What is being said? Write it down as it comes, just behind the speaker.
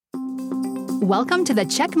Welcome to the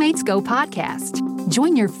Checkmates Go podcast.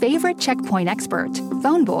 Join your favorite checkpoint expert,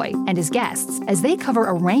 Phoneboy, and his guests as they cover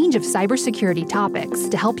a range of cybersecurity topics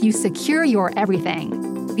to help you secure your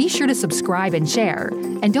everything. Be sure to subscribe and share,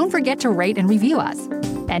 and don't forget to rate and review us.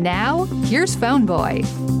 And now, here's Phoneboy.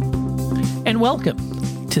 And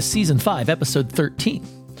welcome to Season 5, Episode 13.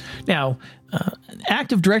 Now,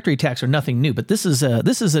 Active Directory attacks are nothing new, but this is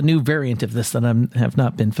a new variant of this that I have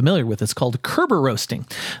not been familiar with. It's called Kerberoasting,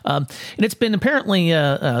 and it's been apparently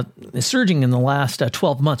surging in the last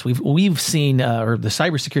 12 months. We've seen, or the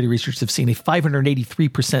cybersecurity researchers have seen, a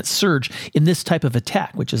 583% surge in this type of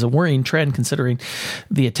attack, which is a worrying trend considering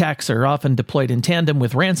the attacks are often deployed in tandem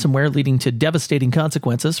with ransomware, leading to devastating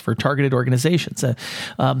consequences for targeted organizations. And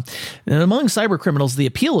among cybercriminals, the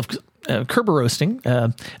appeal of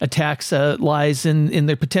Kerberoasting attacks lies in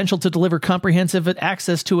their potential to deliver comprehensive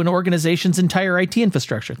access to an organization's entire IT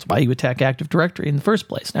infrastructure. That's why you attack Active Directory in the first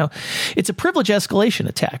place. Now, it's a privilege escalation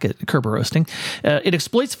attack at Kerberoasting. It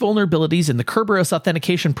exploits vulnerabilities in the Kerberos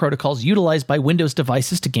authentication protocols utilized by Windows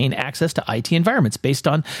devices to gain access to IT environments based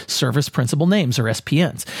on service principal names, or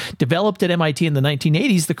SPNs. Developed at MIT in the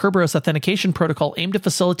 1980s, the Kerberos authentication protocol aimed to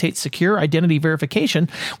facilitate secure identity verification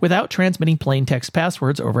without transmitting plain text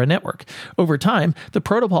passwords over a network. Over time, the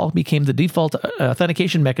protocol became the default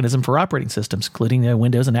authentication mechanism for operating systems, including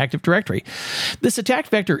Windows and Active Directory. This attack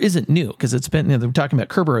vector isn't new because it's been, we're talking about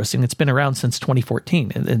Kerberoasting, it's been around since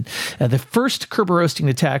 2014. And the first Kerberoasting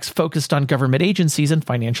attacks focused on government agencies and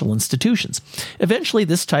financial institutions. Eventually,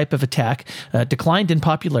 this type of attack declined in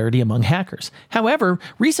popularity among hackers. However,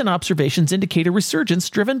 recent observations indicate a resurgence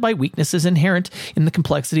driven by weaknesses inherent in the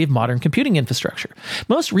complexity of modern computing infrastructure.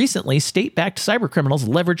 Most recently, state-backed cybercriminals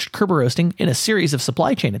leveraged Kerberoasting in a series of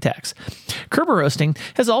supply chain attacks. Kerberoasting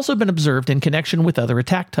has also been observed in connection with other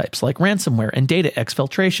attack types like ransomware and data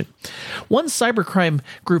exfiltration. One cybercrime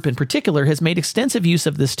group in particular has made extensive use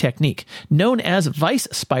of this technique. Known as Vice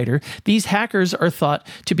Spider, these hackers are thought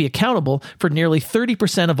to be accountable for nearly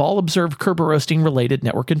 30% of all observed Kerberoasting-related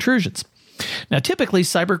network intrusions. Now, typically,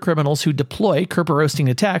 cybercriminals who deploy Kerberoasting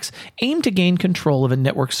attacks aim to gain control of a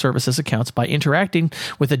network services accounts by interacting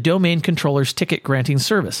with a domain controller's ticket-granting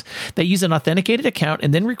service. They use an authenticated account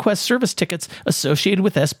and then request service tickets associated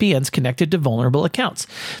with SPNs connected to vulnerable accounts.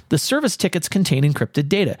 The service tickets contain encrypted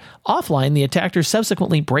data. Offline, the attackers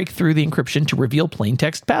subsequently break through the encryption to reveal plain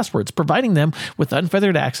text passwords, providing them with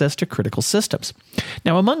unfettered access to critical systems.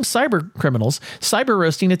 Now, among cybercriminals,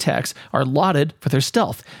 cyberroasting attacks are lauded for their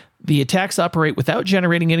stealth. The attacks operate without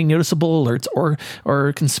generating any noticeable alerts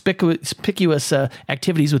or conspicuous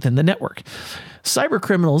activities within the network.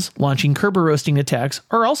 Cybercriminals launching Kerberoasting attacks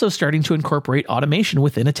are also starting to incorporate automation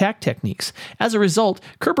within attack techniques. As a result,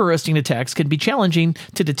 Kerberoasting attacks can be challenging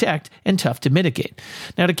to detect and tough to mitigate.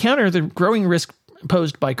 Now, to counter the growing risk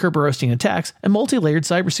posed by Kerberoasting attacks, a multi-layered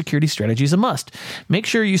cybersecurity strategy is a must. Make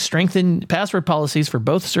sure you strengthen password policies for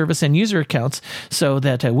both service and user accounts so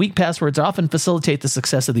that weak passwords often facilitate the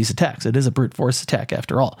success of these attacks. It is a brute force attack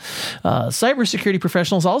after all. Cybersecurity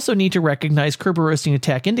professionals also need to recognize Kerberoasting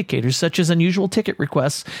attack indicators such as unusual ticket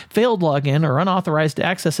requests, failed login or unauthorized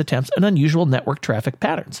access attempts, and unusual network traffic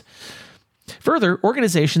patterns. Further,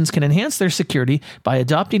 organizations can enhance their security by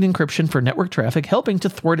adopting encryption for network traffic, helping to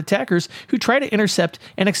thwart attackers who try to intercept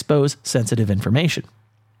and expose sensitive information.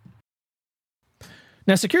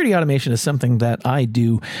 Now, security automation is something that I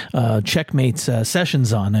do Checkmates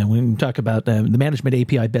sessions on, and we talk about the management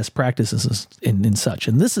API best practices and such.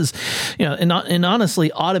 And this is, and honestly,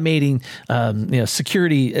 automating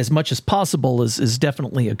security as much as possible is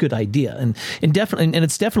definitely a good idea, and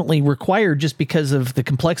it's definitely required just because of the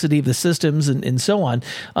complexity of the systems and so on.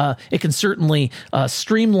 It can certainly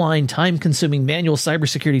streamline time-consuming manual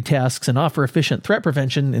cybersecurity tasks and offer efficient threat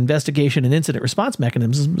prevention, investigation, and incident response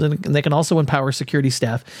mechanisms. And they can also empower security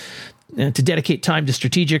staff to dedicate time to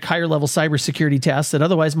strategic, higher-level cybersecurity tasks that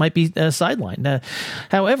otherwise might be sidelined.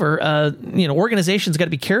 However, organizations got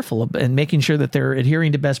to be careful in making sure that they're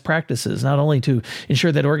adhering to best practices, not only to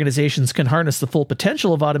ensure that organizations can harness the full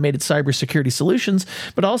potential of automated cybersecurity solutions,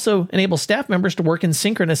 but also enable staff members to work in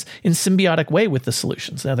symbiotic way with the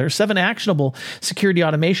solutions. Now, there are 7 actionable security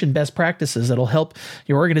automation best practices that will help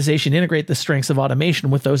your organization integrate the strengths of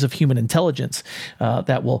automation with those of human intelligence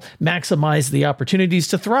that will maximize the opportunities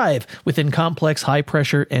to thrive within complex,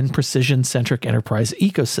 high-pressure, and precision-centric enterprise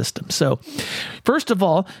ecosystems. So first of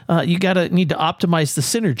all, you need to optimize the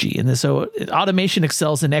synergy. And so automation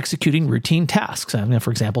excels in executing routine tasks.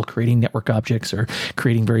 For example, creating network objects or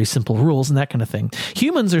creating very simple rules and that kind of thing.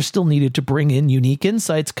 Humans are still needed to bring in unique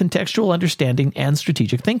insights, contextual understanding, and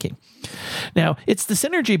strategic thinking. Now, it's the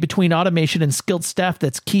synergy between automation and skilled staff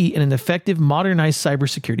that's key in an effective, modernized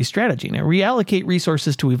cybersecurity strategy. Now, reallocate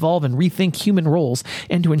resources to evolve and rethink human roles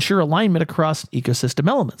and to ensure alignment across ecosystem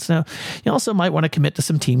elements. Now, you also might want to commit to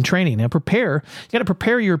some team training. Now, you got to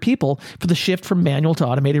prepare your people for the shift from manual to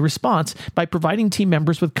automated response by providing team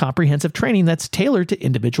members with comprehensive training that's tailored to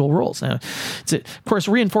individual roles. Now, of course,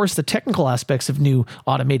 reinforce the technical aspects of new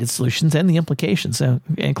automated solutions and the implications, and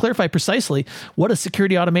clarify precisely what a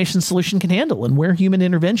security automation solution can handle and where human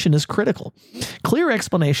intervention is critical. Clear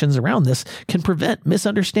explanations around this can prevent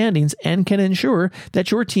misunderstandings and can ensure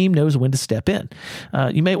that your team knows when to step in.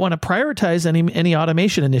 You may want to prioritize any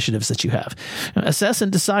automation initiatives that you have. Assess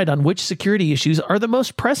and decide on which security issues are the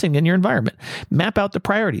most pressing in your environment. Map out the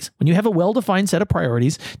priorities. When you have a well-defined set of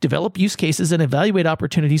priorities, develop use cases and evaluate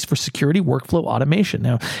opportunities for security workflow automation.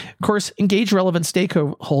 Now, of course, engage relevant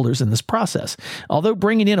stakeholders in this process. Although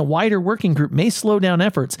bringing in a wider working group may slow down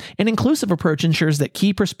efforts, an inclusive approach ensures that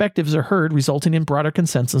key perspectives are heard, resulting in broader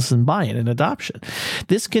consensus and buy-in and adoption.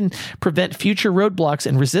 This can prevent future roadblocks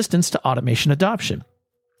and resistance to automation adoption.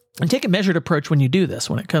 And take a measured approach when you do this.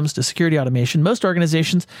 When it comes to security automation, most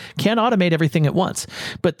organizations can't automate everything at once,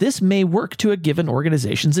 but this may work to a given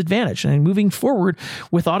organization's advantage. And moving forward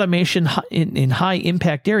with automation in high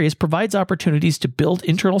impact areas provides opportunities to build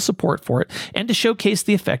internal support for it and to showcase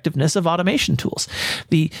the effectiveness of automation tools.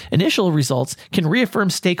 The initial results can reaffirm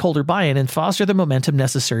stakeholder buy-in and foster the momentum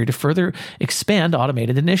necessary to further expand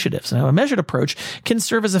automated initiatives. Now, a measured approach can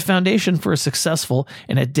serve as a foundation for a successful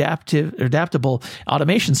and adaptable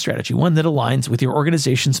automation strategy, one that aligns with your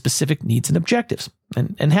organization's specific needs and objectives,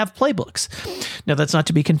 and have playbooks. Now, that's not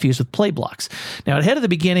to be confused with play blocks. Now, ahead of the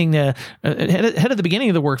beginning of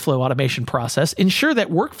the workflow automation process, ensure that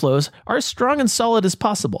workflows are as strong and solid as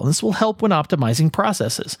possible. And this will help when optimizing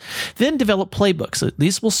processes. Then develop playbooks.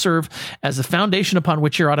 These will serve as the foundation upon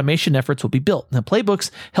which your automation efforts will be built. Now, playbooks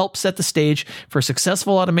help set the stage for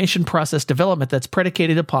successful automation process development that's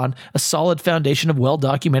predicated upon a solid foundation of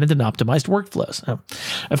well-documented and optimized workflows. Now,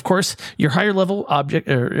 of course, your higher level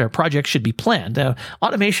project should be planned.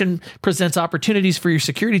 Automation presents opportunities for your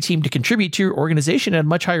security team to contribute to your organization at a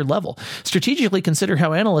much higher level. Strategically consider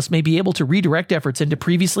how analysts may be able to redirect efforts into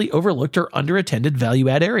previously overlooked or underattended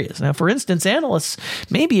value-add areas. Now, for instance, analysts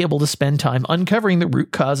may be able to spend time uncovering the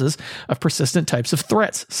root causes of persistent types of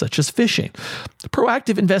threats, such as phishing.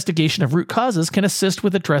 Proactive investigation of root causes can assist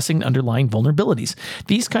with addressing underlying vulnerabilities.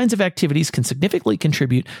 These kinds of activities can significantly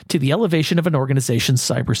contribute to the elevation of an organization's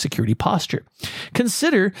cybersecurity posture.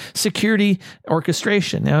 Consider security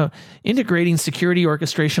orchestration. Now, integrating security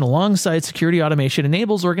orchestration alongside security automation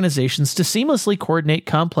enables organizations to seamlessly coordinate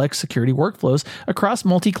complex security workflows across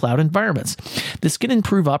multi-cloud environments. This can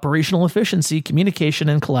improve operational efficiency, communication,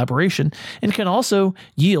 and collaboration, and can also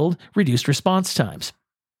yield reduced response times.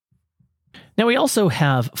 Now, we also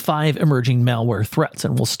have 5 emerging malware threats,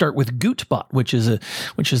 and we'll start with Gootbot, which is the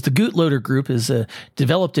Gootloader group has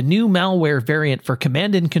developed a new malware variant for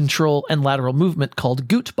command and control and lateral movement called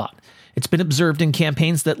Gootbot. It's been observed in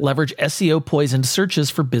campaigns that leverage SEO-poisoned searches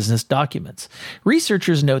for business documents.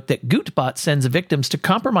 Researchers note that Gootbot sends victims to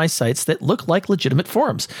compromised sites that look like legitimate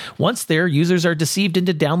forums. Once there, users are deceived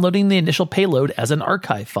into downloading the initial payload as an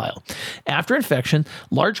archive file. After infection,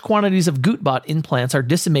 large quantities of Gootbot implants are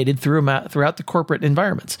disseminated throughout the corporate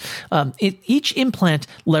environments. Each implant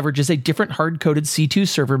leverages a different hard-coded C2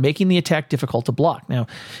 server, making the attack difficult to block. Now,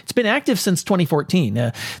 it's been active since 2014.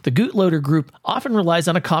 The Gootloader group often relies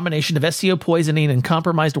on a combination of SEO poisoning and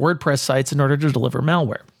compromised WordPress sites in order to deliver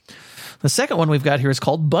malware. The second one we've got here is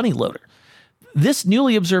called BunnyLoader. This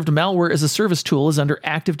newly observed malware as a service tool is under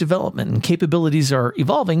active development, and capabilities are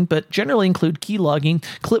evolving, but generally include key logging,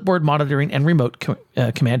 clipboard monitoring, and remote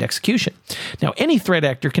command execution. Now, any threat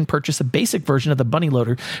actor can purchase a basic version of the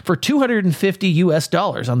BunnyLoader for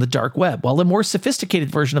 $250 on the dark web, while a more sophisticated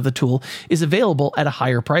version of the tool is available at a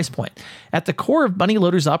higher price point. At the core of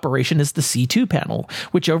BunnyLoader's operation is the C2 panel,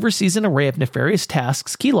 which oversees an array of nefarious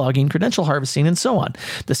tasks, key logging, credential harvesting, and so on.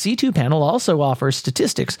 The C2 panel also offers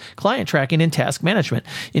statistics, client tracking, and task management.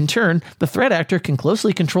 In turn, the threat actor can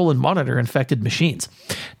closely control and monitor infected machines.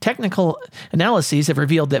 Technical analyses have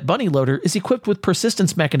revealed that BunnyLoader is equipped with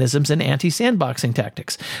persistence mechanisms and anti-sandboxing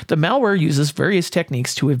tactics. The malware uses various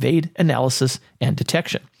techniques to evade analysis and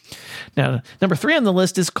detection. Now, number 3 on the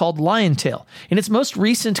list is called Liontail. In its most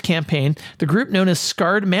recent campaign, the group known as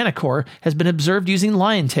Scarred Manicore has been observed using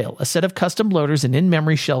Liontail, a set of custom loaders and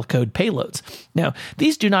in-memory shellcode payloads. Now,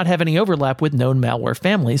 these do not have any overlap with known malware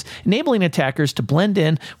families, enabling attackers to blend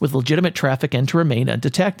in with legitimate traffic and to remain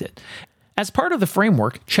undetected. As part of the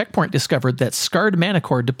framework, Check Point discovered that Scarred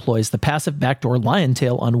Manicore deploys the passive backdoor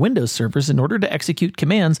Liontail on Windows servers in order to execute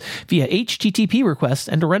commands via HTTP requests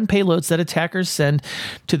and to run payloads that attackers send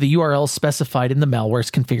to the URLs specified in the malware's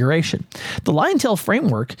configuration. The Liontail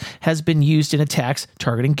framework has been used in attacks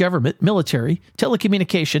targeting government, military,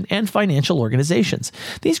 telecommunication, and financial organizations.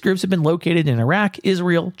 These groups have been located in Iraq,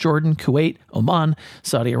 Israel, Jordan, Kuwait, Oman,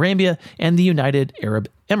 Saudi Arabia, and the United Arab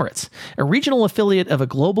Emirates. A regional affiliate of a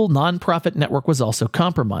global nonprofit network was also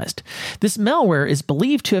compromised. This malware is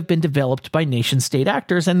believed to have been developed by nation-state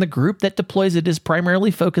actors, and the group that deploys it is primarily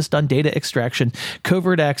focused on data extraction,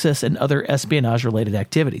 covert access, and other espionage-related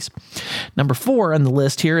activities. Number 4 on the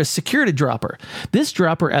list here is Security Dropper. This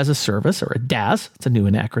dropper as a service, or a DAS, it's a new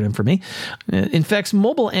acronym for me, infects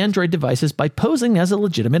mobile Android devices by posing as a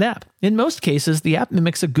legitimate app. In most cases, the app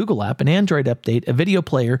mimics a Google app, an Android update, a video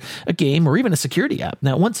player, a game, or even a security app.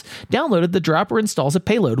 Now, once downloaded, the dropper installs a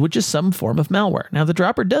payload, which is some form of malware. Now, the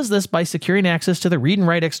dropper does this by securing access to the read and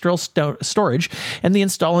write external storage and the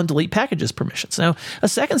install and delete packages permissions. Now, a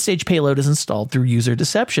second stage payload is installed through user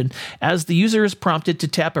deception, as the user is prompted to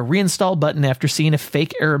tap a reinstall button after seeing a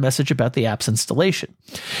fake error message about the app's installation.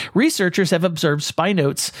 Researchers have observed spy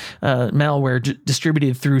notes malware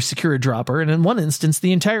distributed through Secure Dropper, and in one instance,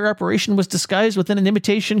 the entire operation was disguised within an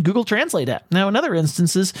imitation Google Translate app. Now, in other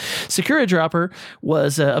instances, Secure Dropper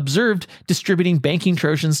was observed distributing banking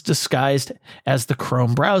Trojans disguised as the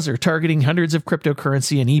Chrome browser, targeting hundreds of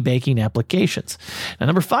cryptocurrency and e-banking applications. Now,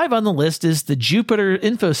 number 5 on the list is the Jupiter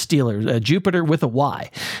Info Stealer, Jupiter with a Y.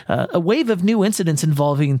 A wave of new incidents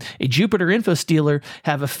involving a Jupiter Info Stealer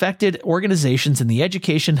have affected organizations in the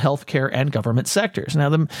education, healthcare, and government sectors. Now,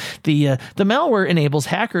 the malware enables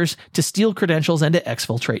hackers to steal credentials and to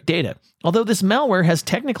exfiltrate data. Although this malware has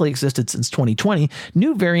technically existed since 2020,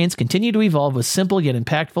 new variants continue to evolve with simple yet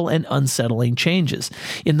impactful and unsettling changes.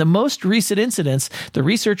 In the most recent incidents, the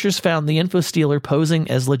researchers found the info stealer posing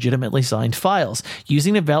as legitimately signed files,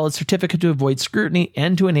 using a valid certificate to avoid scrutiny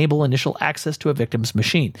and to enable initial access to a victim's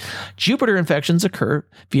machine. Jupiter infections occur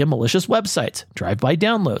via malicious websites, drive-by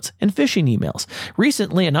downloads, and phishing emails.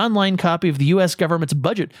 Recently, an online copy of the U.S. government's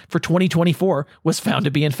budget for 2024 was found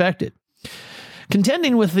to be infected.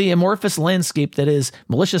 Contending with the amorphous landscape that is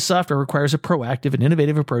malicious software requires a proactive and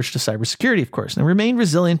innovative approach to cybersecurity, of course. Now, remain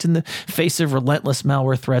resilient in the face of relentless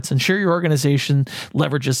malware threats. Ensure your organization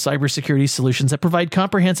leverages cybersecurity solutions that provide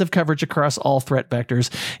comprehensive coverage across all threat vectors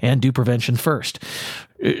and do prevention first.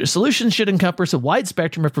 Solutions should encompass a wide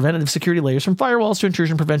spectrum of preventative security layers, from firewalls to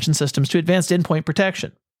intrusion prevention systems to advanced endpoint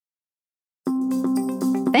protection.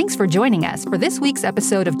 Thanks for joining us for this week's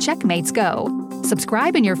episode of Checkmates Go.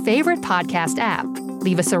 Subscribe in your favorite podcast app,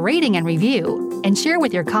 leave us a rating and review, and share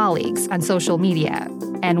with your colleagues on social media.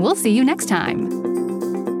 And we'll see you next time.